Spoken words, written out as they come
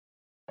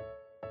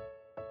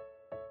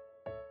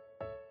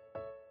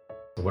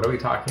What are we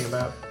talking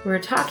about? We're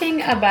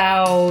talking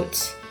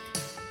about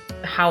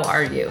how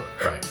are you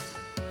Right.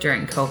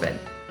 during COVID.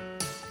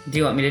 Do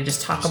you want me to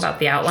just talk about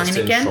the outline just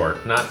in again?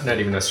 short, not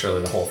even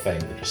necessarily the whole thing,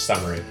 but just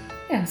summary.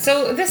 Yeah,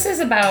 so this is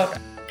about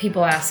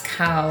people ask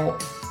how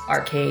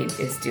Arcade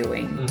is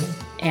doing.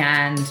 Mm-hmm.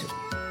 And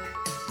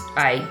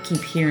I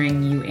keep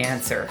hearing you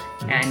answer.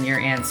 Mm-hmm. And your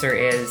answer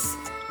is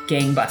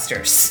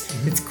gangbusters.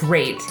 Mm-hmm. It's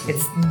great.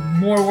 It's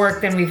more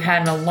work than we've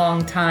had in a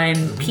long time.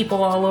 Mm-hmm.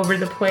 People all over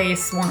the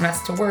place want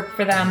us to work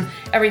for them.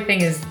 Everything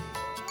is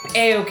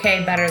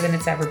A-okay, better than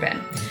it's ever been.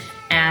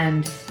 Mm-hmm.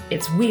 And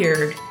it's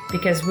weird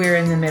because we're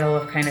in the middle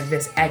of kind of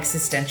this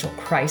existential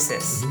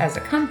crisis Mm-hmm. as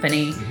a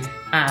company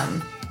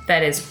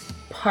that is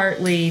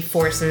partly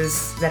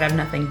forces that have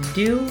nothing to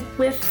do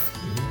with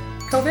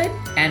COVID,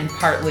 and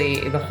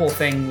partly the whole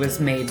thing was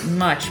made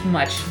much,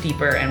 much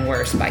deeper and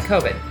worse by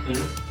COVID.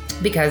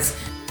 Because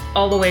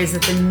all the ways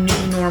that the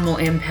new normal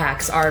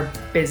impacts our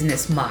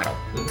business model.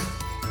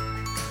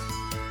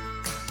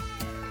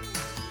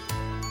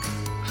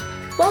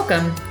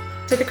 Welcome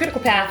to The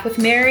Critical Path with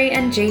Mary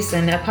and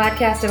Jason, a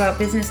podcast about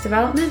business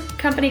development,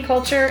 company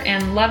culture,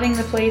 and loving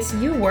the place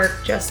you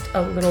work just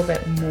a little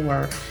bit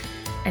more.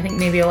 I think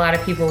maybe a lot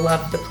of people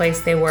love the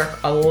place they work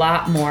a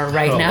lot more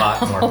right now.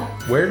 A lot more.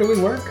 Where do we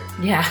work?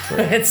 Yeah,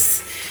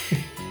 it's...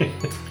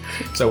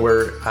 So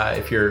we're,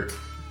 if you're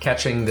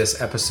catching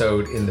this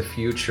episode in the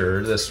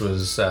future, this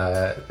was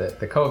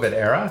the COVID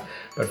era,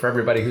 but for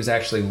everybody who's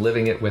actually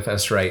living it with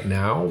us right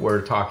now,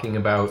 we're talking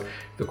about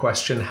the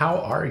question, how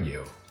are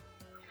you?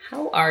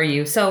 How are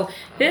you? So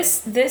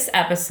this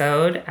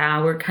episode,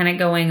 we're kind of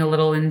going a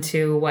little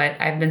into what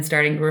I've been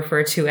starting to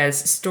refer to as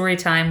story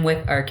time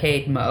with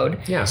Arcade mode.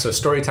 Yeah, so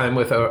story time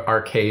with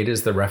Arcade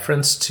is the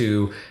reference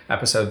to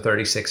episode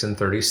 36 and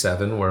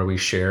 37, where we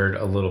shared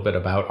a little bit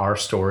about our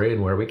story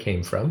and where we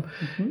came from.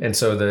 Mm-hmm. And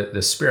so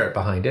the spirit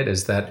behind it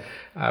is that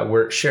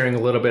we're sharing a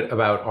little bit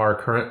about our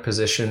current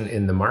position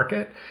in the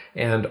market,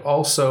 and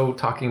also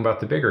talking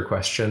about the bigger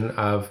question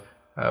of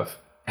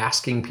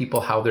asking people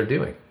how they're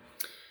doing.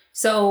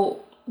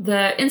 So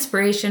the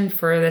inspiration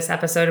for this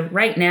episode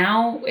right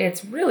now,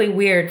 it's really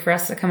weird for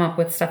us to come up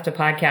with stuff to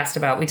podcast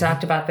about. We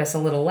talked about this a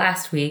little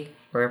last week,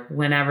 or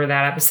whenever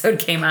that episode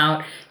came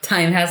out.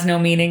 Time has no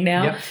meaning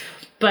now. Yep.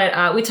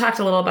 But we talked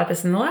a little about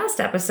this in the last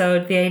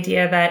episode, the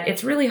idea that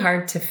it's really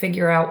hard to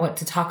figure out what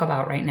to talk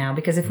about right now.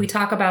 Because if we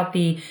talk about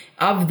the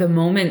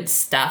of-the-moment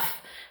stuff,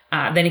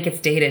 then it gets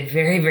dated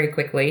very, very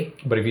quickly.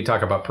 But if you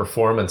talk about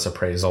performance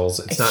appraisals,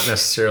 it's not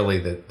necessarily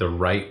the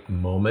right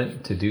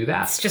moment to do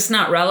that. It's just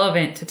not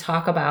relevant to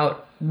talk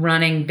about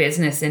running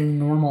business in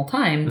normal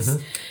times.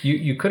 Mm-hmm.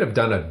 You could have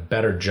done a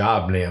better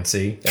job,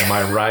 Nancy. Am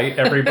I right,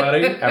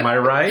 everybody? Am I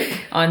right?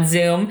 On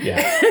Zoom.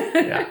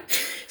 Yeah.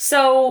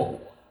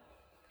 So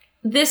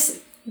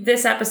this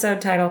episode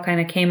title kind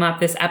of came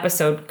up, this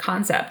episode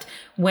concept,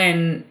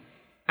 when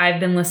I've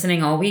been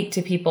listening all week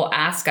to people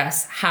ask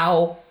us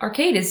how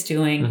Arcade is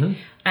doing. Mm-hmm.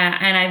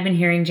 And I've been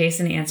hearing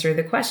Jason answer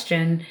the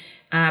question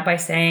by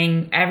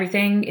saying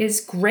everything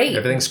is great.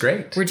 Everything's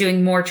great. We're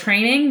doing more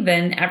training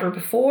than ever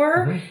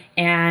before. Mm-hmm.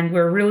 And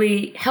we're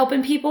really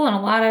helping people in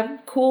a lot of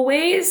cool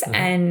ways. Mm-hmm.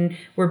 And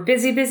we're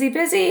busy.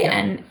 Yeah.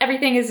 And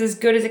everything is as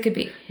good as it could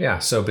be. Yeah.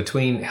 So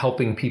between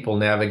helping people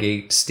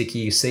navigate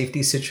sticky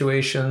safety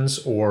situations,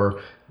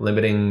 or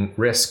limiting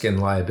risk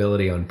and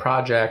liability on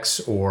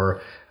projects,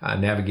 or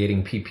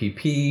navigating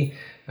PPP.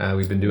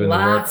 We've been doing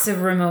lots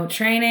of remote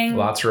training.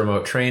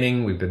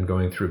 We've been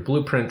going through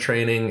Blueprint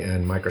training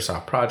and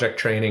Microsoft Project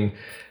training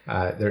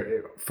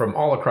from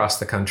all across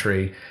the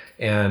country.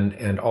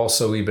 And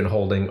also we've been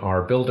holding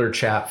our Builder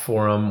Chat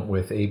Forum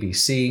with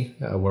ABC,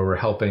 where we're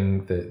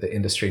helping the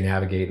industry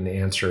navigate and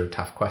answer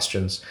tough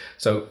questions.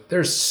 So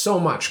there's so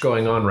much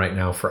going on right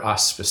now for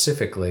us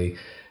specifically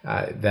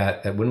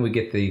that when we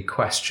get the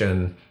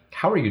question,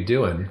 how are you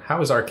doing?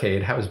 How is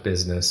Arcade? How is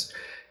business?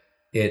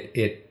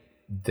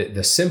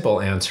 The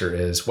simple answer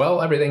is,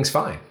 well, everything's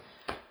fine.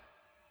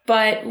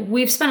 But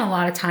we've spent a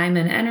lot of time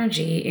and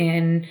energy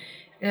in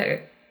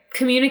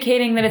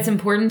communicating that it's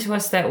important to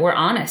us that we're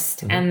honest,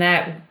 mm-hmm. and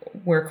that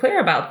we're clear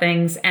about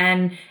things.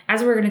 And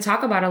as we're going to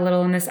talk about a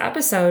little in this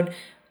episode,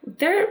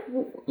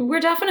 we're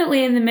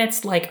definitely in the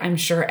midst, like I'm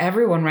sure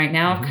everyone right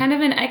now, mm-hmm. of kind of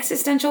an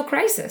existential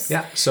crisis.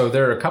 Yeah. So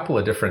there are a couple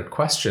of different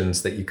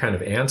questions that you kind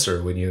of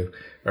answer when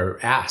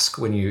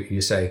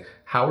you say,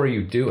 how are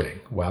you doing?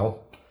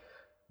 Well,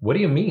 what do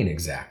you mean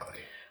exactly?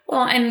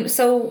 Well, and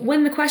so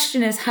when the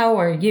question is, how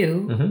are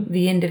you, mm-hmm.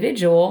 the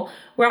individual,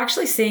 we're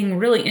actually seeing a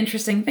really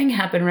interesting thing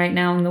happen right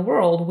now in the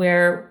world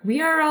where we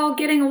are all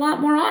getting a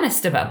lot more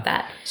honest about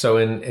that. So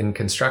in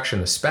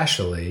construction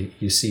especially,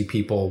 you see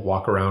people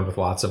walk around with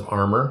lots of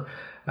armor,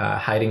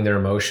 hiding their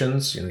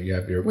emotions. You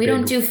have your We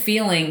don't do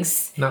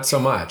feelings. Not so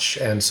much.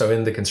 And so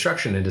in the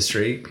construction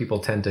industry, people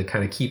tend to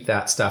kind of keep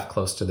that stuff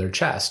close to their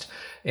chest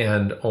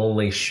and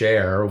only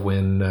share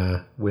when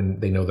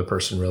they know the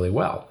person really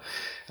well.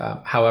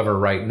 However,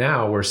 right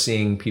now we're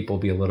seeing people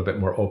be a little bit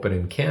more open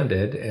and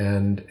candid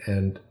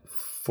and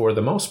for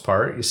the most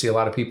part, you see a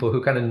lot of people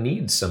who kind of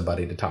need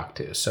somebody to talk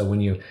to. So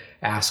when you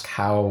ask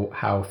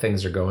how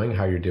things are going,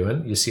 how you're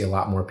doing, you see a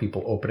lot more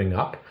people opening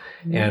up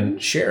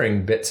and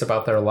sharing bits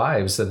about their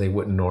lives that they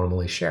wouldn't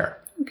normally share.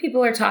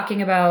 People are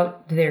talking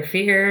about their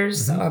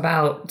fears,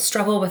 about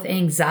struggle with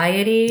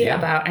anxiety,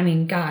 about, I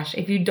mean, gosh,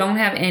 if you don't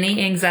have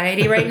any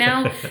anxiety right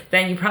now,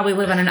 then you probably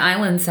live on an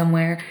island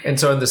somewhere. And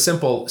so in the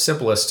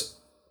simplest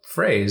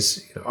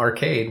phrase,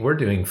 Arcade, we're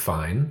doing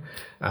fine.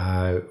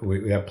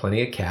 We have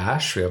plenty of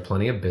cash. We have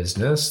plenty of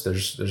business.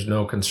 There's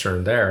no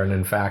concern there. And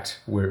in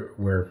fact,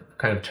 we're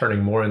kind of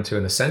turning more into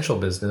an essential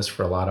business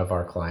for a lot of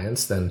our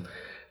clients than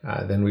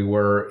we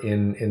were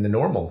in the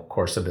normal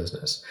course of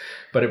business.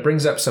 But it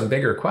brings up some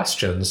bigger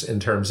questions in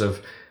terms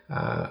of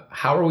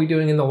how are we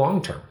doing in the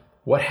long term?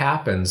 What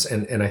happens?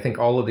 And I think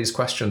all of these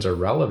questions are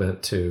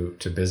relevant to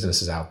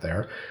businesses out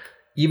there.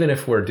 Even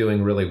if we're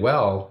doing really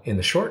well in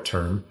the short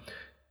term,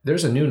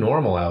 there's a new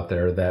normal out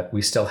there that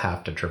we still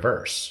have to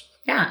traverse.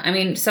 Yeah. I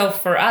mean, so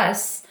for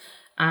us,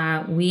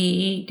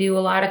 we do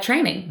a lot of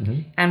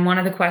training. And one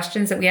of the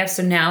questions that we have,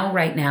 so now,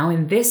 right now,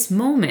 in this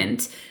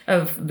moment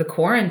of the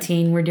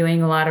quarantine, we're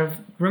doing a lot of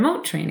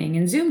remote training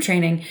and Zoom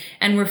training.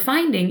 And we're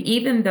finding,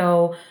 even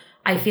though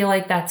I feel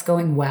like that's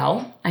going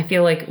well, I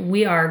feel like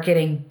we are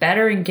getting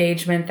better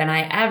engagement than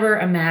I ever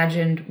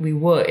imagined we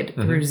would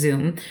through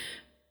Zoom.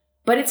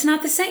 But it's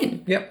not the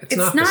same. Yep,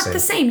 it's not the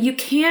same. You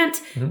can't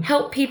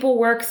help people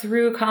work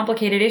through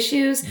complicated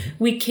issues.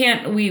 We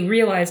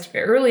realized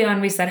early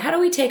on, we said, how do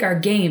we take our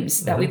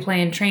games that we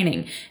play in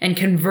training and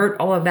convert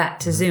all of that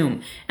to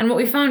Zoom? And what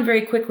we found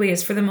very quickly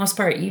is, for the most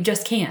part, you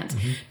just can't.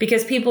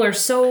 Because people are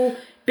so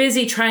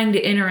busy trying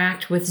to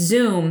interact with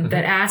Zoom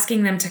that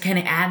asking them to kind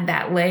of add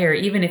that layer,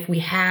 even if we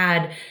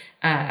had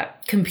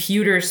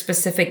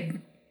computer-specific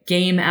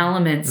game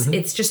elements,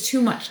 it's just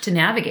too much to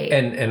navigate.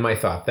 And my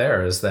thought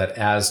there is that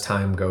as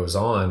time goes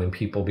on and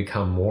people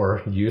become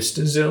more used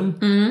to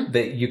Zoom,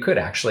 that you could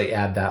actually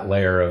add that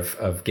layer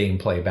of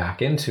gameplay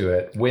back into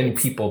it when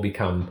people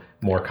become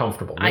more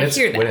comfortable.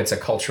 When it's a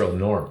cultural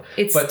norm.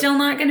 It's still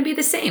not going to be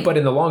the same. But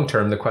in the long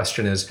term, the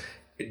question is,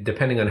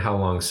 depending on how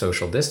long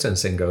social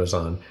distancing goes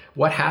on,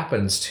 what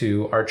happens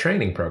to our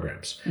training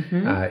programs?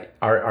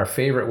 Our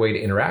favorite way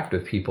to interact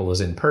with people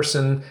is in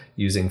person,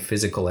 using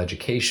physical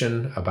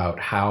education about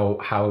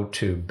how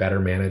to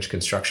better manage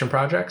construction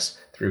projects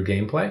through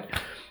gameplay.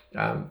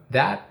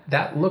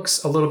 That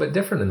looks a little bit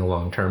different in the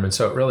long term. And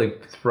so it really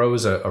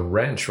throws a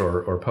wrench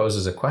or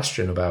poses a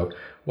question about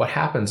what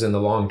happens in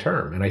the long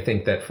term. And I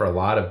think that for a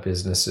lot of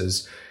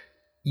businesses,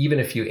 even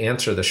if you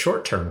answer the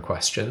short-term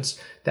questions,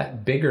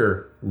 that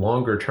bigger,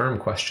 longer-term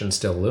question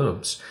still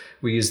looms.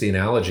 We use the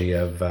analogy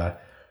of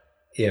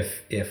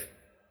if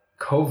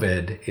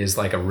COVID is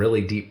like a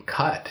really deep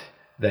cut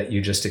that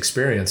you just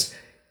experienced,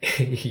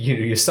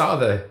 you saw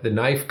the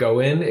knife go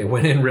in, it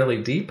went in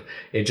really deep,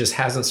 it just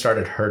hasn't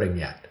started hurting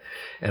yet.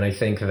 And I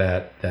think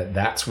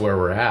that's where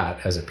we're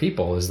at as a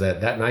people, is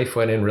that knife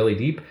went in really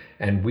deep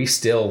and we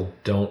still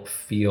don't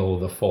feel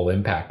the full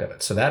impact of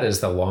it. So that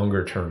is the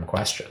longer-term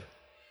question.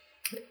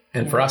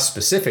 And for us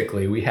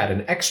specifically, we had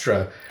an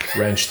extra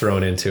wrench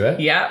thrown into it.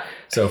 Yeah.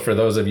 So for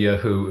those of you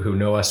who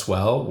know us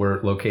well, we're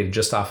located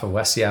just off of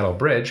West Seattle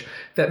Bridge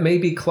that may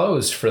be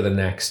closed for the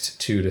next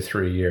 2 to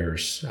 3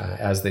 years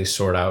as they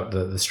sort out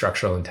the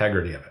structural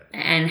integrity of it.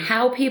 And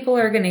how people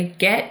are going to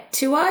get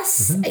to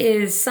us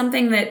is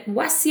something that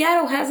West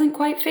Seattle hasn't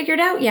quite figured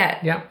out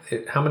yet. Yeah.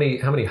 How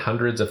many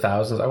hundreds of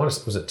thousands?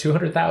 Was it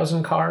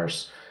 200,000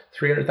 cars?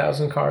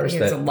 300,000 cars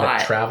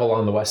that travel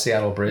on the West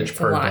Seattle Bridge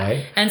per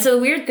day. And so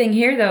the weird thing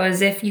here, though,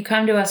 is if you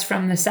come to us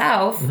from the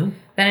south,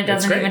 then it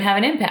doesn't even have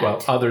an impact.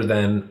 Well, other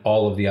than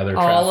all of the other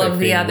traffic all of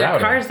the other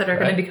routed, cars that are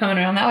going to be coming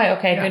around that way.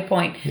 Okay, good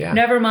point. Yeah.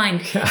 Never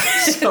mind. Yeah.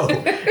 So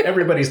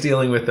everybody's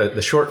dealing with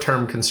the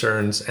short-term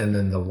concerns and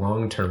then the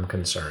long-term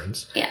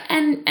concerns. Yeah,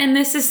 and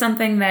this is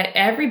something that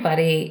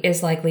everybody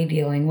is likely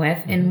dealing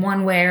with in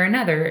one way or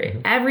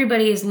another.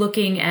 Everybody is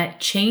looking at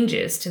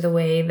changes to the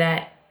way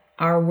that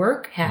our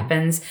work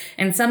happens.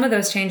 And some of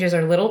those changes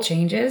are little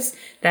changes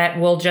that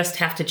we'll just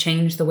have to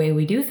change the way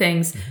we do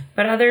things.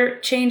 But other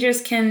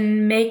changes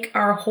can make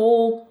our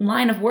whole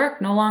line of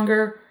work no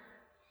longer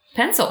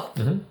pencil.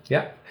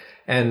 Yeah.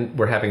 And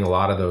we're having a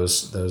lot of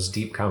those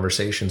deep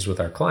conversations with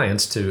our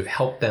clients to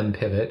help them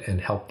pivot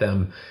and help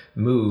them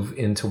move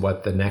into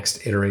what the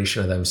next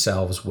iteration of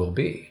themselves will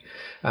be.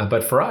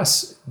 But for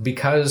us,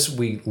 because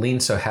we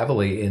lean so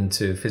heavily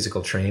into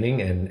physical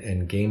training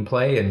and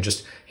gameplay and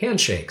just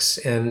handshakes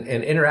and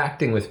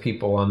interacting with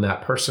people on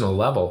that personal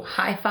level.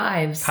 High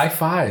fives.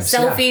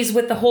 Selfies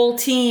with the whole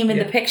team in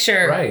the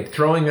picture. Right.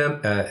 Throwing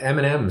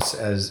M&Ms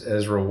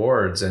as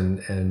rewards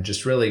and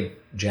just really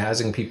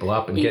jazzing people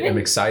up and getting them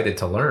excited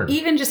to learn.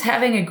 Even just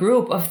having a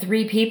group of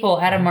 3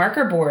 people at a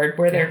marker board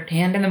where they're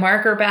handing the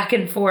marker back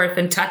and forth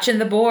and touching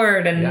the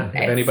board. And if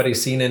anybody's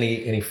seen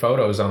any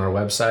photos on our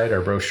website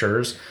or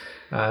brochures,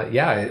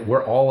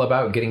 we're all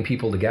about getting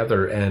people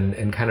together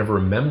and kind of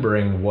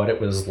remembering what it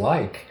was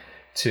like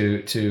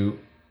to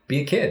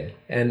be a kid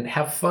and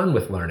have fun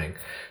with learning.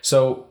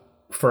 So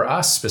for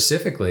us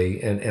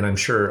specifically, and I'm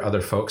sure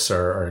other folks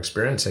are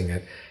experiencing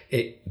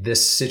it,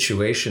 this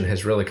situation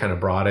has really kind of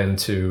brought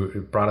us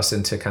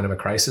into kind of a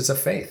crisis of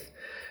faith.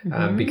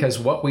 Because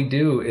what we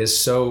do is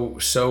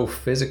so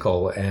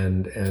physical,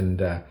 and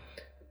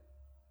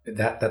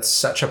that's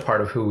such a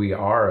part of who we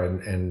are,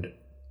 and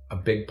a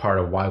big part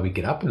of why we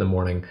get up in the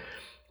morning.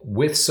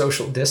 With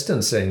social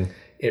distancing,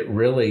 it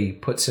really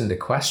puts into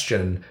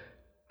question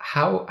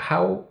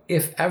how,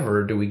 if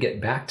ever, do we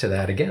get back to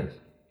that again?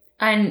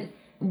 And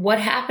what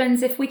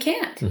happens if we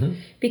can't?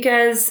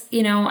 Because,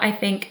 I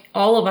think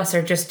all of us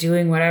are just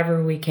doing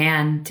whatever we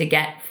can to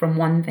get from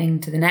one thing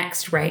to the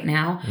next right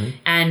now.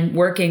 And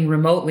working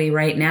remotely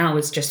right now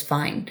is just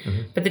fine.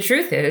 But the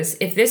truth is,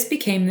 if this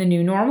became the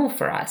new normal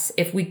for us,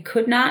 if we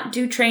could not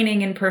do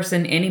training in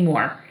person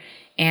anymore,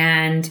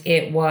 and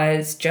it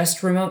was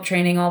just remote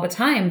training all the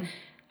time,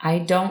 I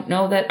don't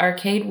know that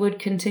Arcade would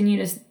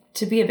continue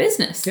to be a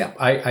business. Yeah,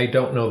 I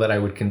don't know that I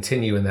would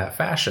continue in that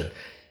fashion.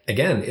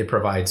 Again, it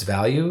provides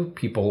value.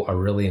 People are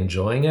really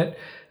enjoying it.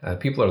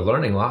 People are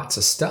learning lots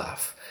of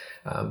stuff.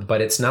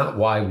 But it's not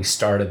why we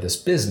started this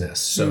business.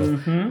 So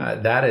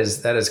that is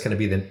going to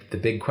be the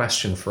big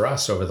question for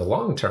us over the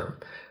long term.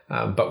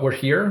 But we're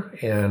here,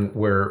 and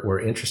we're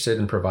interested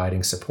in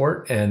providing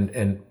support.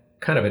 And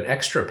kind of an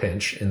extra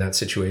pinch in that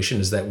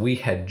situation is that we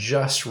had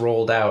just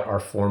rolled out our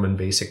Foreman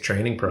Basic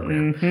Training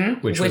Program,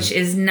 which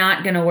is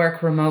not going to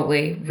work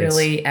remotely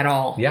really at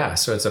all. Yeah,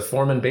 so it's a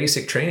Foreman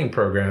Basic Training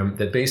Program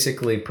that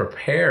basically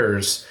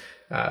prepares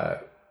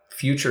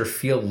future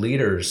field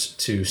leaders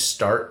to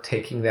start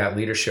taking that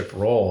leadership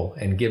role,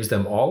 and gives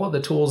them all of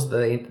the tools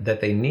that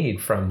they need,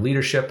 from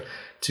leadership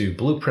to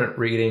blueprint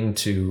reading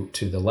to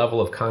the level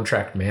of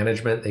contract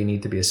management they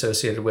need to be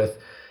associated with.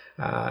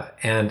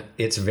 And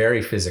it's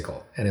very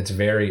physical, and it's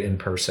very in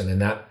person,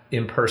 and that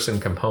in-person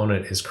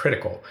component is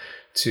critical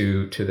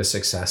to the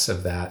success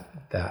of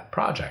that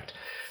project.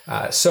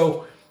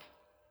 So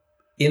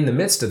in the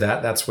midst of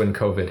that, that's when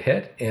COVID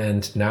hit,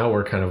 and now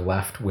we're kind of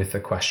left with the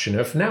question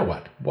of, now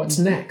what? What's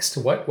next?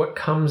 What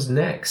comes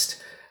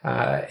next?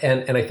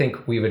 And I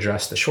think we've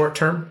addressed the short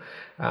term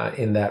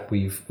in that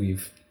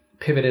we've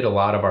pivoted a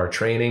lot of our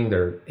training.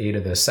 There are 8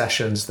 of the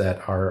sessions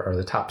that are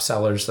the top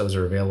sellers. Those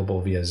are available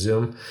via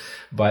Zoom.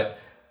 But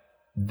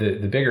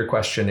the bigger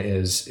question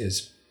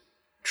is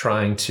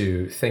trying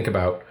to think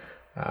about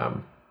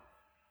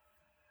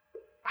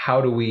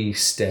how do we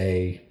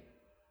stay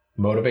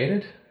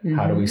motivated?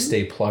 How do we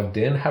stay plugged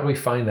in? How do we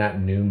find that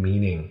new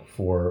meaning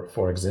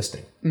for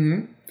existing?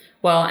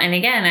 Well, and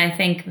again, I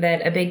think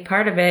that a big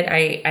part of it,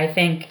 I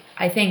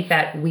think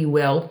that we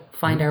will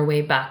find our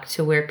way back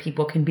to where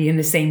people can be in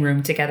the same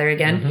room together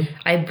again.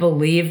 I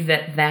believe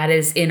that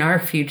is in our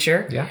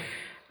future. Yeah.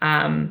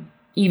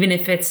 Even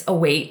if it's a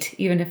wait,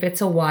 even if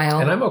it's a while.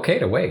 And I'm okay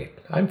to wait.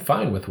 I'm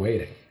fine with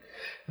waiting.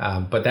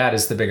 But that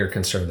is the bigger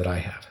concern that I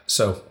have.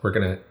 So we're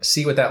going to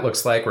see what that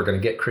looks like. We're going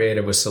to get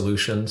creative with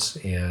solutions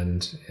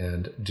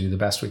and do the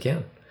best we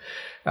can.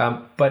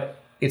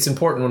 But it's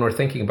important when we're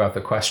thinking about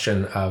the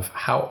question of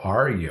how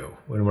are you,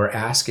 when we're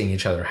asking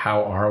each other,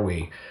 how are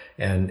we?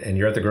 And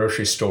you're at the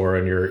grocery store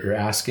and you're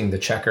asking the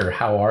checker,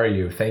 how are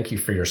you? Thank you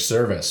for your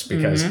service.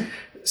 Because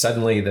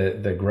suddenly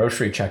the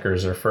grocery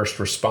checkers are first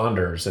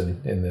responders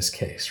in this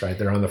case, right?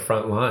 They're on the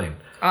front line.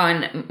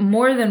 On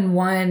more than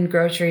one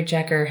grocery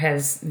checker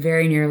has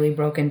very nearly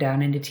broken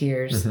down into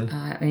tears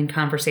in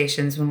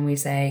conversations when we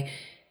say,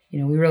 we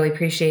really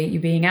appreciate you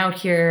being out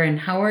here, and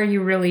how are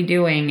you really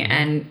doing?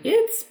 And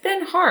it's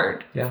been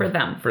hard for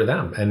them. For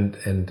them. And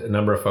a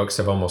number of folks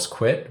have almost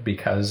quit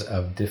because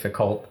of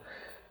difficult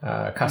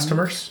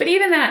customers. But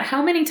even that,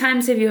 how many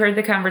times have you heard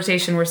the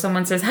conversation where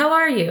someone says, how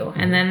are you?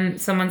 And then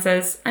someone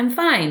says, I'm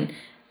fine.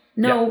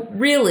 No,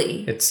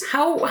 really.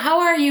 How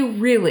are you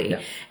really?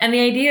 Yeah. And the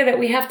idea that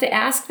we have to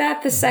ask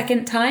that the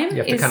second time, you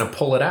have to kind of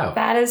pull it out.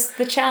 That is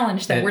the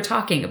challenge that we're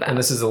talking about. And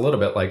this is a little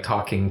bit like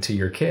talking to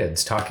your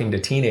kids, talking to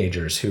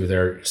teenagers who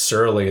they're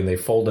surly and they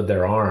folded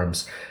their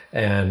arms,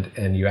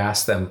 and you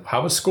ask them,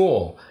 how was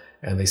school?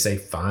 And they say,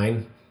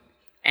 fine.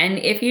 And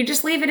if you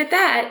just leave it at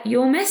that,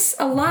 you'll miss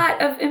a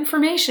lot of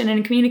information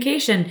and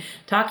communication.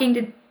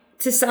 Talking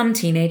to some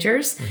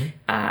teenagers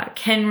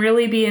can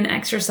really be an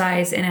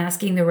exercise in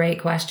asking the right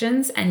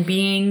questions and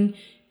going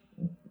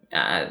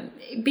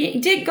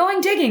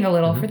digging a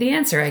little for the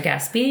answer, I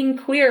guess. Being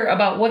clear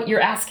about what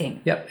you're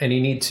asking. Yep, and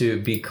you need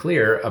to be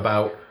clear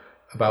about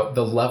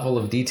the level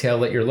of detail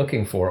that you're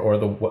looking for, or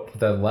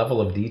the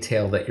level of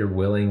detail that you're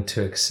willing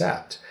to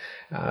accept.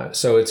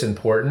 So it's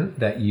important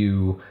that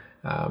you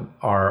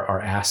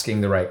are asking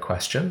the right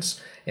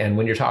questions. And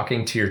when you're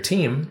talking to your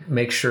team,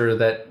 make sure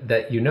that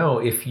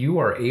if you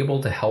are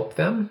able to help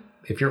them,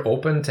 if you're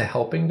open to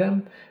helping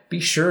them, be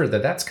sure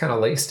that that's kind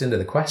of laced into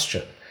the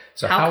question.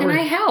 So how can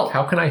I help?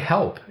 How can I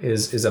help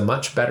is a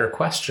much better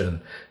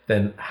question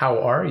than how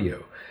are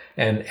you?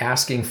 And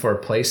asking for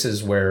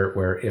places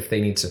where if they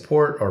need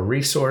support or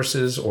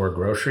resources or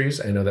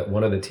groceries. I know that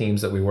one of the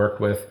teams that we work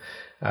with,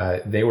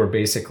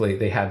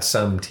 they had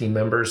some team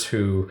members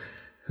who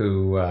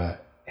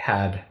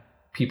had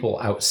people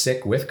out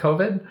sick with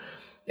COVID.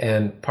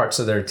 and parts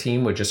of their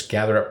team would just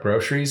gather up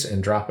groceries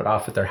and drop it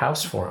off at their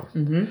house for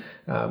them.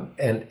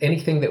 And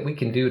anything that we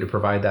can do to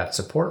provide that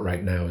support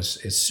right now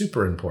is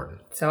super important.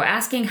 So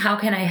asking how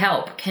can I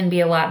help can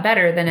be a lot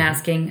better than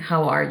asking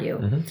how are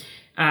you.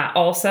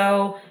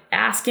 Also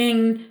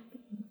asking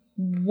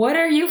what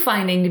are you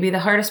finding to be the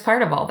hardest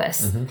part of all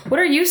this? What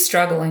are you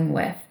struggling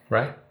with?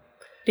 Right.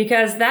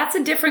 Because that's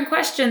a different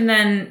question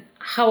than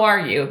how are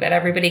you, that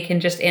everybody can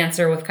just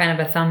answer with kind of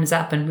a thumbs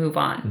up and move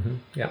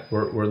on. Yeah,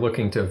 we're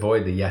looking to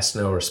avoid the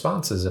yes/no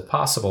responses if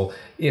possible,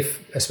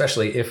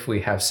 especially if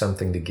we have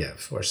something to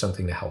give or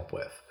something to help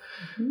with.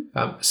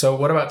 So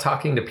what about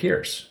talking to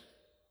peers?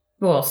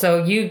 Well,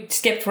 so you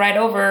skipped right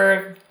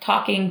over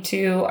talking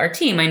to our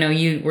team. I know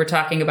you were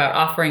talking about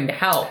offering to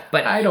help,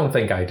 but I don't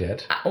think I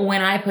did.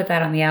 When I put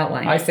that on the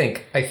outline, I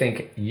think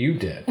you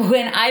did.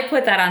 When I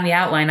put that on the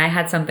outline, I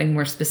had something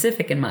more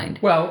specific in mind.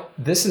 Well,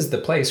 this is the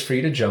place for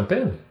you to jump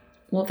in.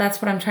 Well,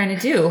 that's what I'm trying to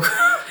do.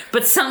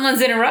 But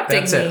someone's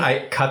interrupting That's me. it.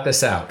 I cut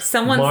this out.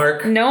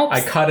 Nope.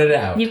 I cut it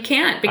out. You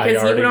can't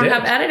because you don't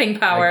have editing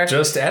power. I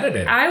just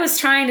edited. I was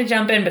trying to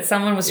jump in, but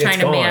someone was trying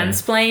to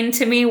mansplain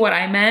to me what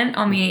I meant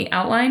on the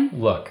outline.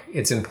 Look,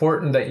 it's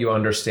important that you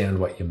understand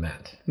what you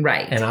meant.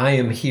 Right. And I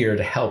am here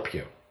to help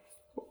you.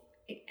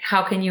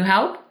 How can you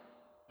help?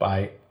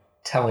 By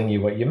telling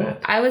you what you meant.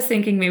 I was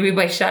thinking maybe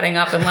by shutting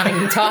up and letting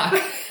you talk.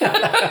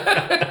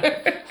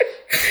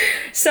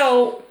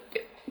 So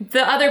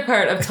the other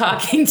part of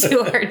talking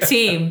to our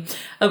team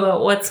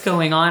about what's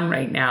going on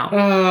right now.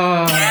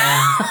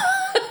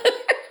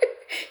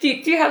 Do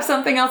you have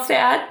something else to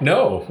add?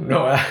 No,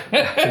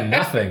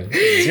 nothing,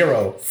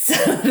 zero.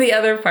 So the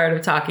other part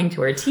of talking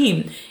to our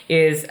team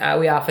is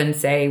we often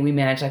say we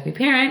manage like we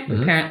parent,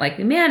 we parent like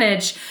we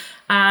manage.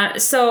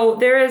 So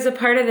there is a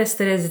part of this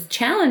that is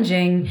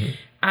challenging.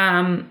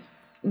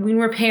 When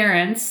we're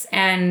parents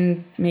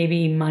and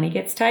maybe money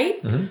gets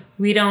tight,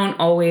 we don't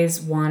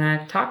always want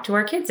to talk to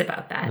our kids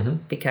about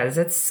that because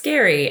it's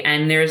scary.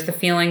 And there's the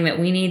feeling that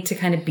we need to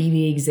kind of be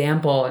the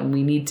example and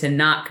we need to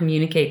not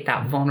communicate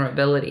that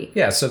vulnerability.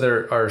 Yeah, so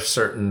there are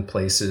certain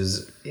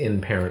places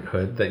in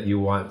parenthood that you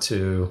want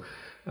to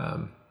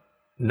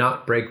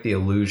not break the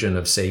illusion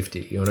of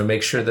safety. You want to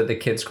make sure that the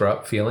kids grow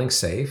up feeling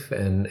safe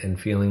and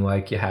feeling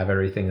like you have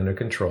everything under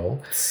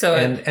control. So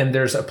and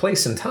there's a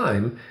place and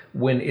time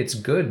when it's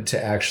good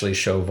to actually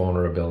show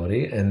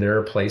vulnerability, and there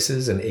are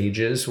places and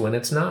ages when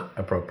it's not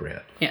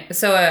appropriate. Yeah.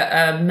 So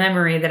a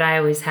memory that I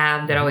always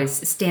have that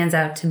always stands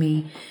out to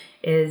me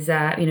is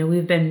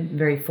we've been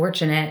very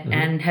fortunate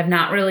and have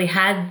not really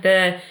had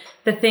the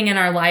thing in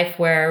our life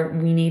where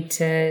we need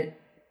to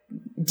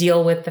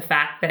deal with the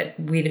fact that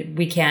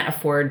we can't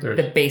afford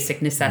the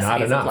basic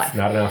necessities of life.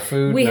 Not enough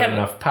food,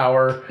 enough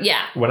power.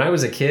 Yeah. When I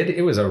was a kid,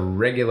 it was a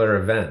regular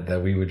event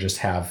that we would just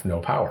have no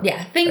power.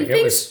 Yeah.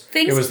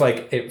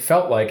 It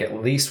felt like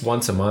at least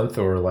once a month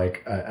or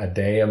like a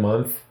day a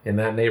month in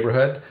that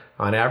neighborhood.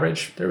 On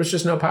average, there was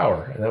just no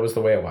power, and that was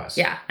the way it was.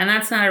 Yeah, and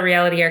that's not a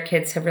reality our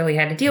kids have really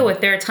had to deal with.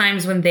 There are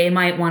times when they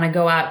might want to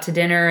go out to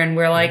dinner, and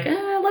we're like,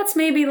 let's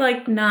maybe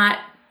not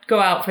go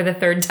out for the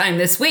third time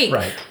this week.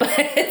 Right. But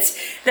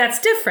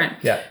that's different.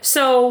 Yeah.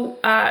 So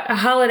a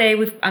holiday,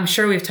 I'm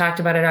sure we've talked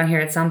about it on here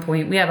at some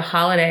point. We have a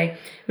holiday,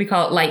 we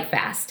call it Light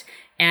Fast.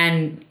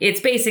 And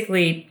it's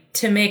basically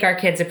to make our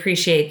kids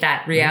appreciate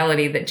that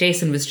reality that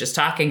Jason was just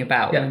talking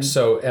about. Yeah.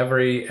 So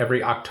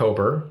every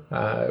October,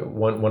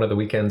 one of the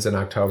weekends in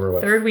October.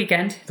 Third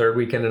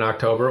weekend in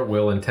October,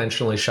 we'll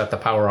intentionally shut the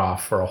power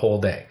off for a whole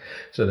day.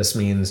 So this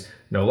means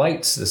no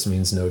lights. This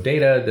means no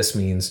data. This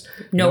means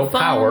no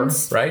power,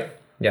 right?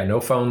 Yeah,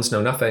 no phones,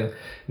 no nothing,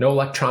 no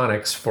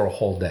electronics for a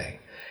whole day.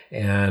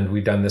 And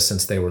we've done this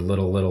since they were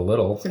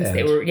little.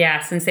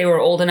 Since they were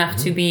old enough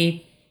to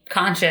be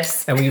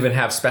conscious. And we even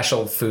have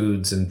special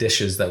foods and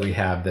dishes that we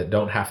have that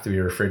don't have to be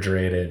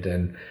refrigerated,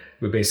 and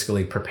we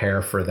basically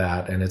prepare for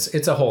that. And it's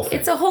a whole thing.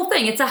 It's a whole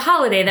thing. It's a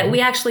holiday that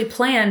we actually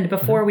planned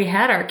before we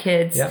had our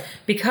kids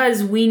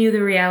because we knew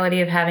the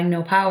reality of having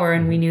no power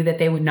and we knew that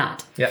they would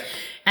not. Yeah.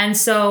 And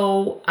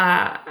so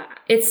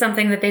it's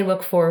something that they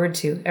look forward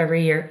to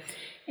every year.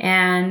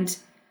 And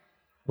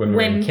when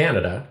we're in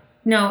Canada.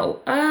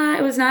 No,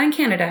 it was not in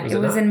Canada. It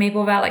was in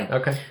Maple Valley.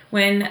 Okay.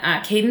 When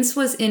Cadence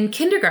was in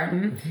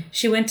kindergarten,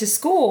 she went to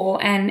school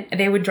and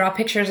they would draw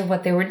pictures of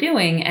what they were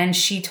doing. And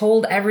she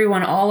told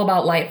everyone all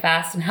about Light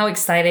Fast and how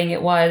exciting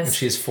it was. And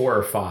she's 4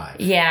 or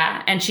 5.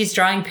 Yeah. And she's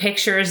drawing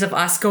pictures of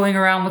us going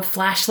around with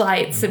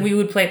flashlights. And we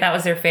would play, that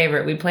was their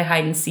favorite. We'd play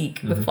hide and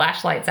seek with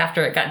flashlights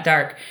after it got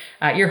dark.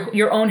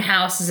 Your own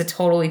house is a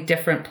totally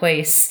different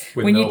place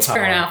when you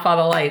turn off all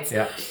the lights.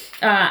 Yeah.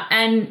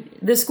 And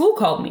the school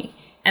called me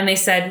and they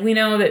said, we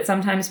know that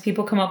sometimes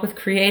people come up with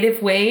creative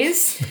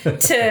ways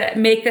to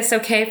make this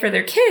okay for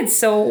their kids.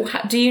 So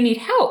do you need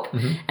help?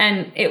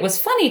 And it was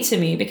funny to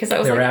me because I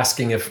was They were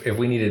asking if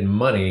we needed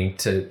money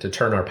to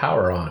turn our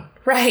power on.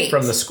 Right.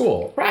 From the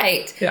school.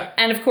 Right. Yeah.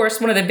 And of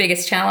course, one of the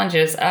biggest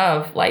challenges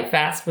of Light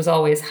Fast was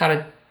always how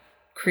to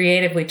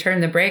creatively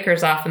turn the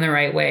breakers off in the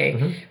right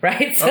way.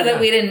 Right. So that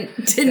we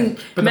didn't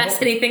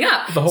mess anything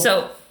up.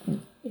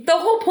 the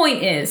whole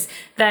point is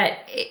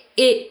that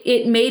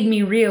it made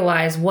me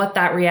realize what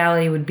that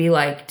reality would be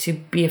like, to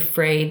be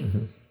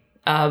afraid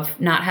of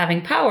not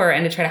having power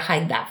and to try to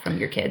hide that from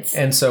your kids.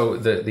 And so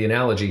the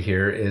analogy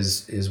here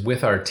is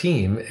with our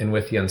team and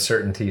with the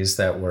uncertainties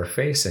that we're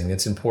facing,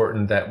 it's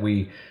important that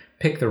we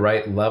pick the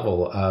right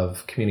level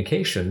of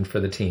communication for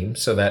the team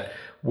so that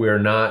we're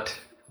not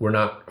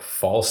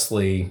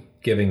falsely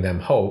giving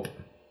them hope.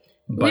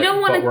 But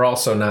we're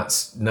also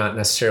not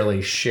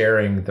necessarily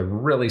sharing the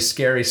really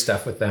scary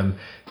stuff with them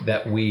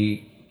that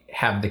we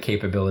have the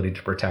capability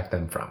to protect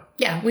them from.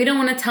 Yeah, we don't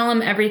want to tell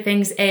them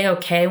everything's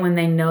A-okay when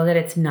they know that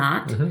it's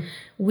not.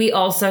 We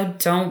also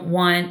don't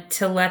want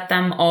to let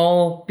them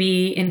all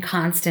be in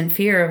constant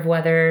fear of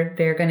whether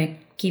they're going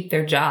to keep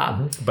their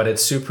job. But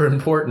it's super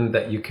important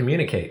that you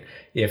communicate.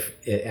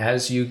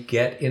 As you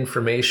get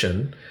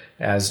information,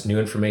 as new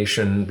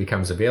information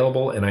becomes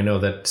available, and I know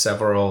that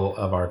several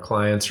of our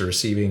clients are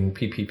receiving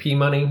PPP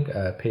money,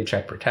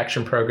 Paycheck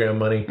Protection Program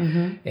money,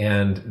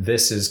 and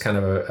this is kind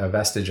of a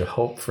vestige of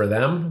hope for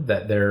them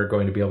that they're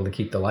going to be able to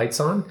keep the lights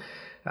on.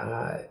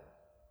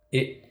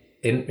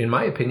 In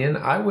my opinion,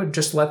 I would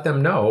just let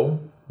them know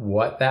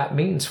what that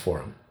means for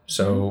them.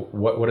 So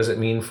what does it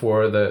mean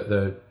for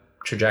the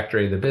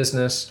trajectory of the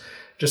business?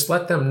 Just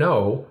let them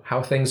know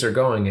how things are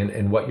going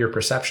and what your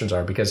perceptions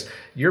are, because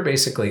you're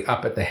basically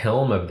up at the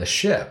helm of the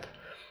ship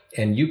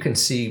and you can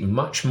see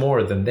much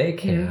more than they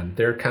can.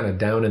 They're kind of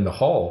down in the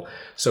hull.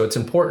 So it's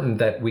important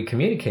that we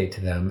communicate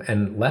to them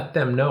and let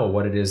them know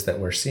what it is that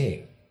we're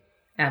seeing.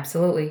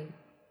 Absolutely.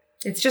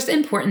 It's just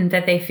important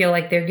that they feel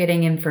like they're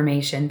getting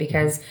information,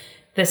 because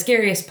the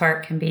scariest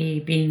part can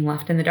be being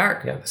left in the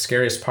dark. Yeah, the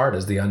scariest part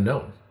is the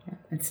unknown.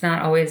 It's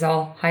not always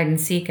all hide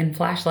and seek and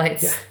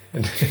flashlights.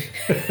 Yeah.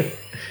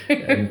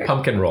 And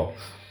pumpkin roll.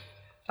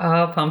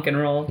 Oh, pumpkin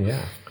roll.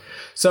 Yeah.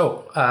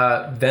 So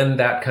then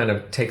that kind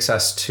of takes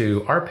us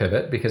to our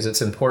pivot, because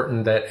it's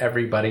important that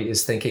everybody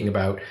is thinking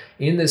about,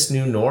 in this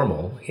new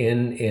normal,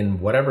 in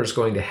whatever's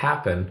going to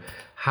happen,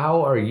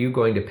 how are you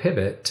going to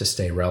pivot to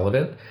stay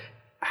relevant?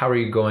 How are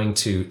you going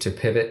to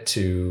pivot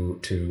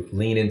to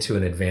lean into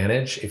an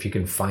advantage if you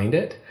can find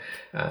it?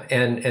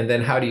 And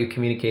then how do you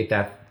communicate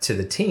that to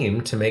the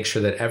team to make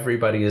sure that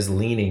everybody is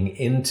leaning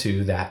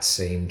into that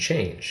same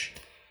change?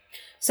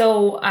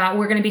 So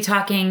we're going to be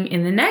talking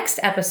in the next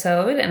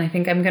episode, and I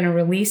think I'm going to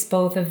release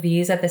both of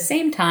these at the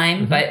same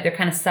time, but they're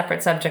kind of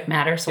separate subject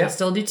matter, so we'll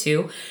still do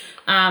two.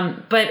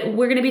 But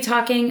we're going to be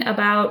talking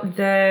about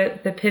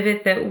the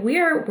pivot that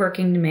we're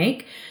working to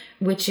make,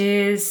 which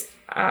is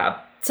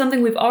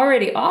something we've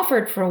already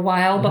offered for a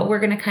while, but we're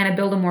going to kind of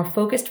build a more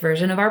focused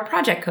version of our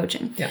project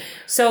coaching. Yeah.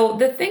 So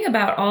the thing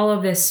about all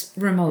of this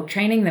remote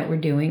training that we're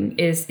doing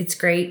is it's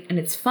great and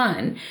it's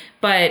fun,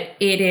 but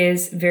it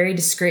is very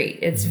discreet.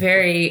 It's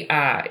very,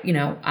 I'm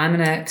going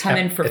to come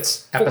in for...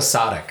 It's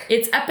episodic.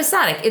 It's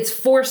episodic. It's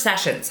 4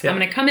 sessions. Yeah. I'm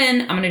going to come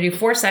in, I'm going to do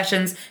 4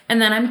 sessions,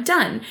 and then I'm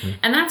done.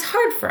 And that's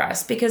hard for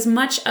us because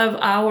much of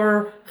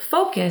our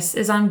focus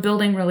is on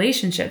building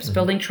relationships,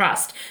 building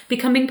trust,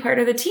 becoming part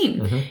of the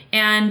team.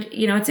 And,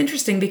 it's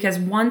interesting because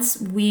once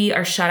we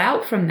are shut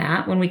out from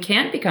that, when we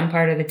can't become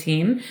part of the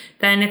team,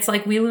 then it's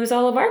like we lose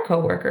all of our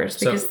coworkers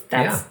because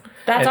that's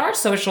our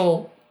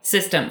social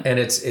system. And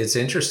it's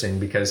interesting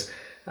because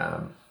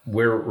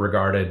we're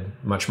regarded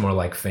much more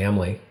like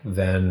family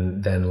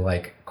than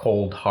like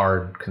cold,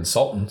 hard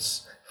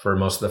consultants for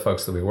most of the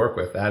folks that we work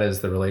with. That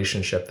is the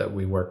relationship that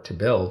we work to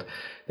build,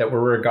 that we're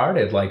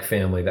regarded like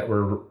family, that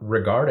we're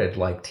regarded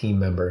like team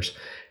members.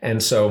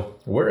 And so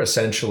we're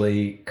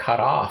essentially cut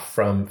off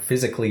from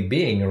physically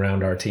being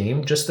around our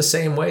team just the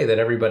same way that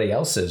everybody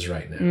else is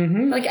right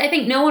now. Like, I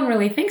think no one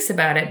really thinks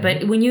about it,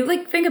 but when you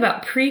think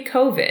about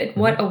pre-COVID,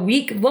 what a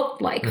week looked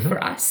like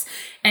for us,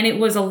 and it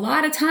was a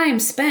lot of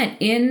time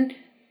spent in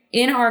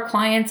our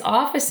clients'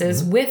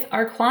 offices with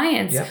our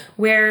clients,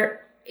 where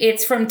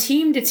it's from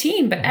team to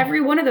team, but every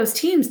one of those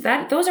teams,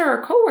 those are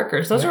our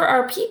coworkers, those are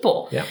our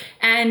people.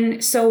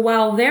 And so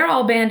while they're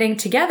all banding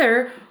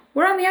together,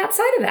 we're on the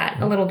outside of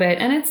that a little bit,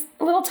 and it's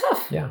a little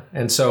tough. Yeah.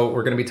 And so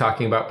we're going to be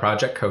talking about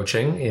project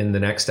coaching in the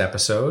next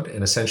episode.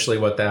 And essentially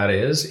what that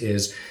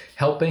is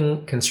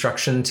helping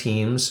construction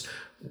teams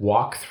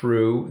walk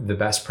through the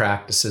best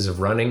practices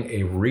of running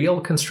a real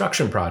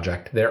construction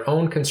project, their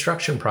own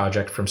construction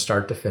project from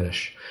start to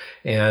finish.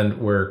 And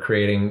we're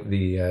creating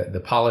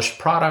the polished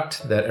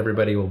product that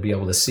everybody will be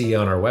able to see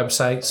on our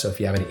website. So if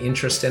you have any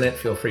interest in it,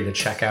 feel free to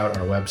check out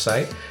our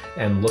website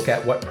and look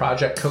at what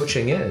project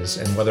coaching is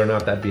and whether or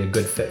not that'd be a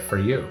good fit for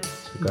you.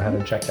 So go ahead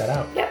and check that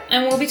out. Yep.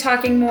 And we'll be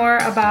talking more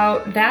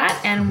about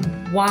that and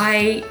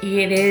why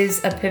it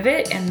is a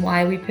pivot and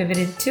why we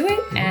pivoted to it.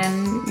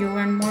 And you'll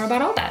learn more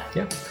about all that.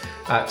 Yeah.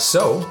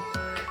 So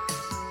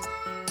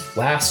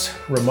last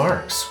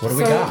remarks. What do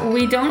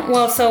we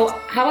got? So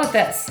how about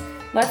this?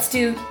 Let's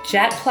do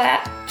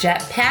jetpack,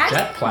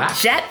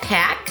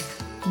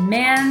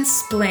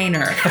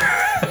 mansplainer.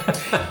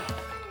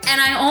 And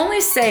I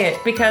only say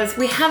it because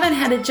we haven't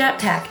had a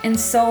jetpack in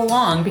so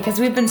long because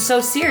we've been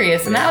so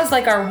serious. And that was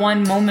like our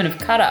one moment of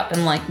cut up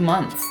in like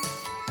months.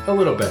 A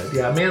little bit.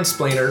 Yeah,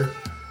 mansplainer.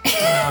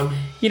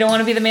 You don't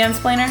want to be the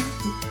mansplainer?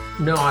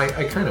 No,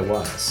 I kind of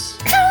was.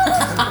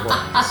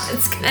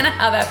 It's kind of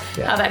how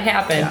that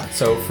happened. Yeah.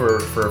 So for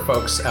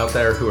folks out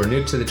there who are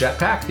new to the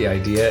jetpack, the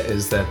idea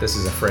is that this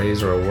is a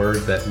phrase or a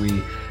word that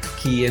we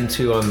key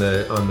into on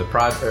the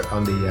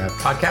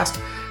podcast.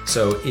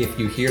 So if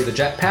you hear the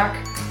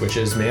jetpack, which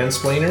is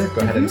mansplainer,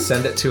 go ahead and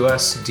send it to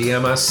us,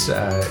 DM us,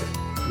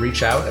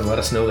 reach out and let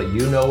us know that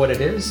you know what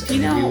it is,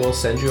 and we will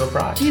send you a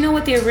prize. Do you know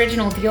what the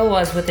original deal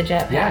was with the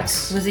jetpack?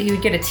 Yes. Was that you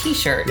would get a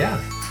t-shirt.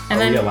 Yeah. And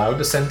Are we allowed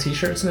to send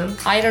t-shirts now?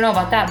 I don't know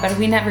about that, but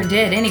we never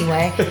did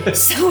anyway.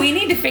 So we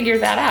need to figure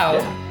that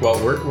out. Yeah.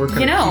 Well, we're going to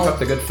keep up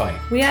the good fight.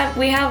 We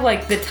have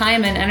like the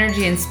time and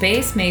energy and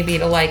space maybe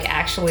to like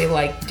actually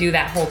like do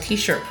that whole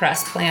t-shirt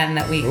press plan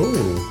that we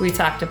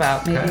talked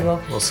about. Maybe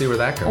we'll see where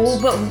that goes. Oh,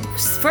 but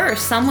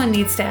first someone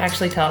needs to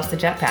actually tell us the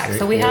jetpack.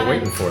 So we're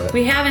waiting for it.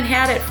 We haven't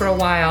had it for a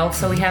while,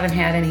 so we haven't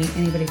had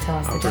anybody tell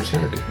us the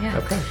jetpack. Yeah.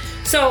 Okay.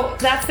 So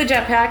that's the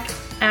jetpack.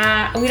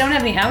 We don't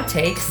have any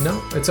outtakes. No,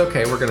 it's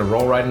okay. We're going to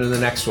roll right into the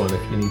next one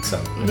if you need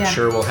some. I'm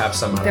sure we'll have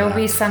some. There'll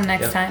be some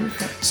next time.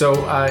 So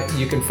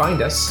you can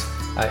find us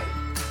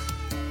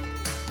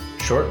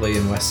shortly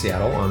in West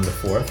Seattle on the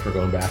 4th. We're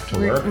going back to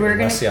work in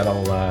West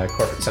Seattle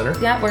Corporate Center.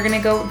 Yeah, we're going to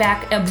go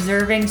back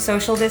observing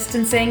social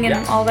distancing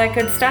and all that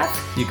good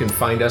stuff. You can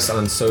find us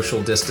on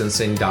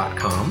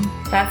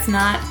socialdistancing.com. That's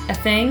not a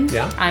thing.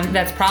 Yeah.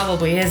 That's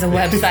probably is a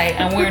website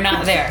and we're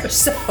not there.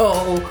 So,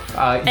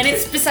 and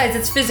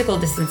it's physical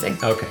distancing.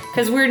 Okay.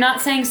 Because we're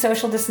not saying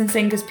social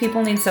distancing because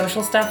people need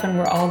social stuff and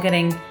we're all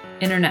getting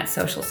internet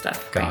social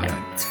stuff right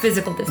now. It's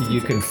physical distancing. You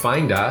can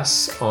find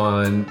us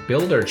on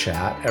Builder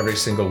Chat every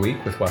single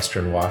week with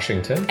Western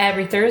Washington.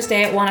 Every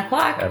Thursday at 1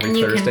 o'clock. Every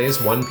Thursday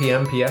is 1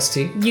 p.m. PST.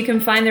 You can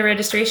find the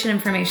registration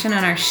information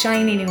on our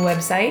shiny new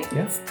website.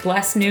 Yeah. It's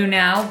less new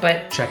now,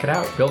 but... Check it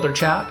out, Builder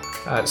Chat.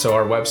 So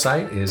our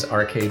website is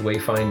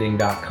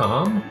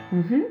arcadewayfinding.com,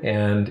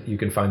 and you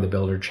can find the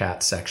Builder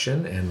Chat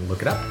section and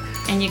look it up.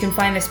 And you can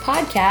find this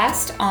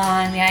podcast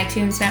on the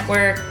iTunes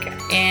Network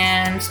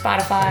and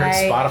Spotify. I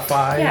heard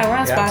Spotify. Yeah, we're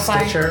on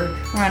Spotify. Stitcher.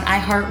 We're on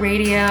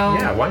iHeartRadio.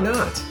 Yeah, why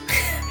not?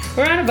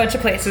 We're on a bunch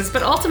of places,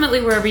 but ultimately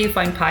wherever you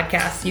find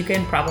podcasts, you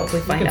can probably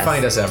find us. You can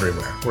find us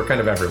everywhere. We're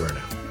kind of everywhere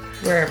now.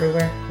 We're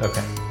everywhere.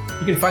 Okay.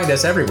 You can find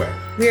us everywhere.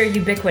 We are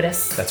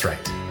ubiquitous. That's right.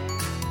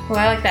 Well,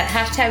 I like that.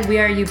 Hashtag we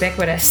are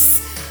ubiquitous.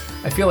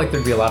 I feel like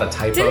there'd be a lot of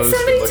typos. Didn't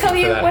somebody tell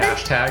you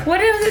hashtag.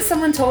 What is it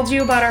someone told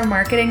you about our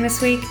marketing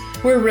this week?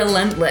 We're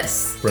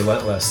relentless.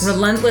 Relentless.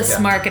 Relentless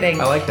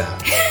marketing. I like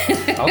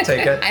that. I'll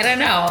take it. I don't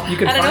know. You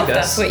can I don't find know if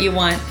us that's what you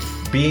want.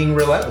 Being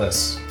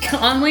relentless.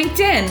 On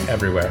LinkedIn.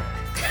 Everywhere.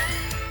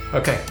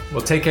 Okay.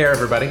 Well, take care,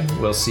 everybody.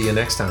 We'll see you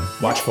next time.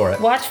 Watch for it.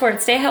 Watch for it.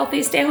 Stay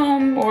healthy, stay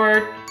home,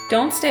 or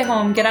don't stay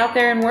home. Get out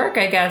there and work,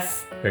 I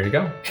guess. There you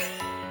go.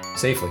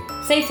 Safely.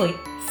 Safely.